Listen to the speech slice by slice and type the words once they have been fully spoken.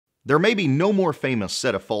There may be no more famous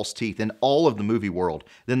set of false teeth in all of the movie world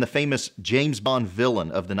than the famous James Bond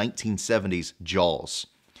villain of the 1970s, Jaws.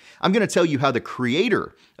 I'm going to tell you how the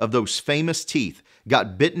creator of those famous teeth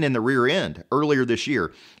got bitten in the rear end earlier this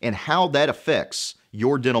year and how that affects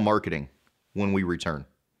your dental marketing when we return.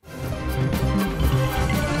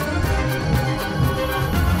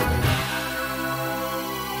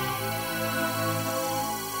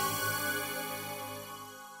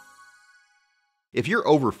 If you're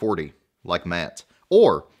over 40, like Matt,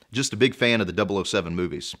 or just a big fan of the 007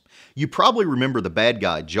 movies, you probably remember the bad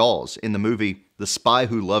guy, Jaws, in the movie The Spy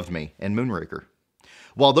Who Loved Me and Moonraker.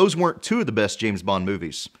 While those weren't two of the best James Bond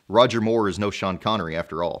movies, Roger Moore is no Sean Connery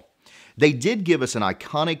after all, they did give us an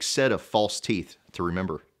iconic set of false teeth to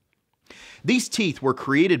remember. These teeth were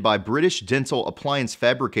created by British dental appliance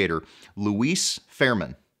fabricator Luis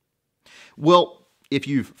Fairman. Well, if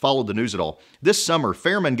you've followed the news at all, this summer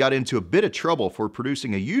Fairman got into a bit of trouble for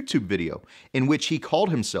producing a YouTube video in which he called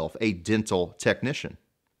himself a dental technician.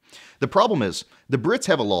 The problem is, the Brits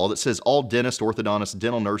have a law that says all dentists, orthodontists,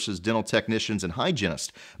 dental nurses, dental technicians, and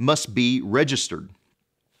hygienists must be registered.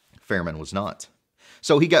 Fairman was not.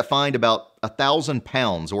 So he got fined about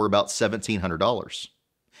 £1,000 or about $1,700.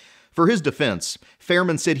 For his defense,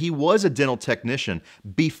 Fairman said he was a dental technician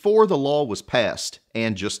before the law was passed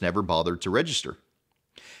and just never bothered to register.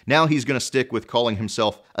 Now he's going to stick with calling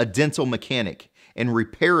himself a dental mechanic and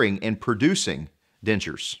repairing and producing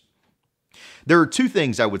dentures. There are two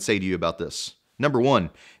things I would say to you about this. Number one,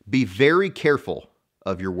 be very careful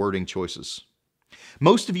of your wording choices.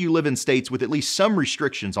 Most of you live in states with at least some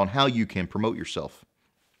restrictions on how you can promote yourself.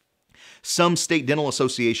 Some state dental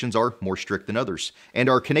associations are more strict than others, and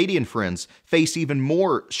our Canadian friends face even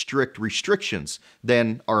more strict restrictions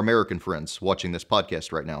than our American friends watching this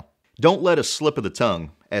podcast right now. Don't let a slip of the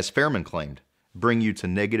tongue, as Fairman claimed, bring you to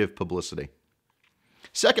negative publicity.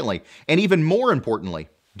 Secondly, and even more importantly,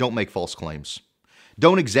 don't make false claims.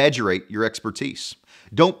 Don't exaggerate your expertise.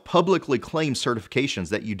 Don't publicly claim certifications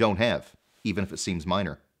that you don't have, even if it seems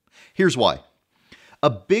minor. Here's why. A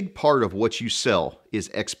big part of what you sell is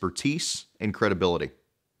expertise and credibility.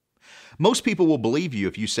 Most people will believe you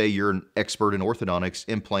if you say you're an expert in orthodontics,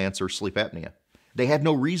 implants, or sleep apnea. They have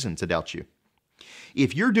no reason to doubt you.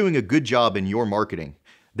 If you're doing a good job in your marketing,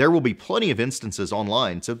 there will be plenty of instances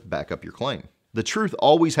online to back up your claim. The truth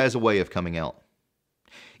always has a way of coming out.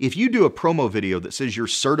 If you do a promo video that says you're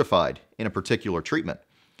certified in a particular treatment,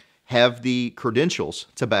 have the credentials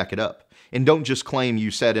to back it up. And don't just claim you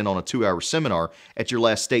sat in on a 2-hour seminar at your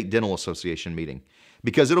last state dental association meeting,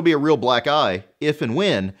 because it'll be a real black eye if and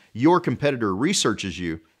when your competitor researches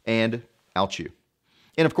you and outs you.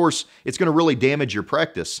 And of course, it's going to really damage your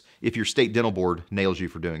practice if your state dental board nails you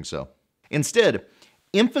for doing so. Instead,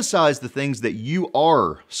 emphasize the things that you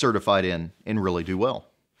are certified in and really do well.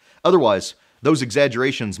 Otherwise, those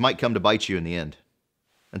exaggerations might come to bite you in the end.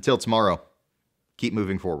 Until tomorrow, keep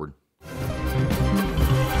moving forward.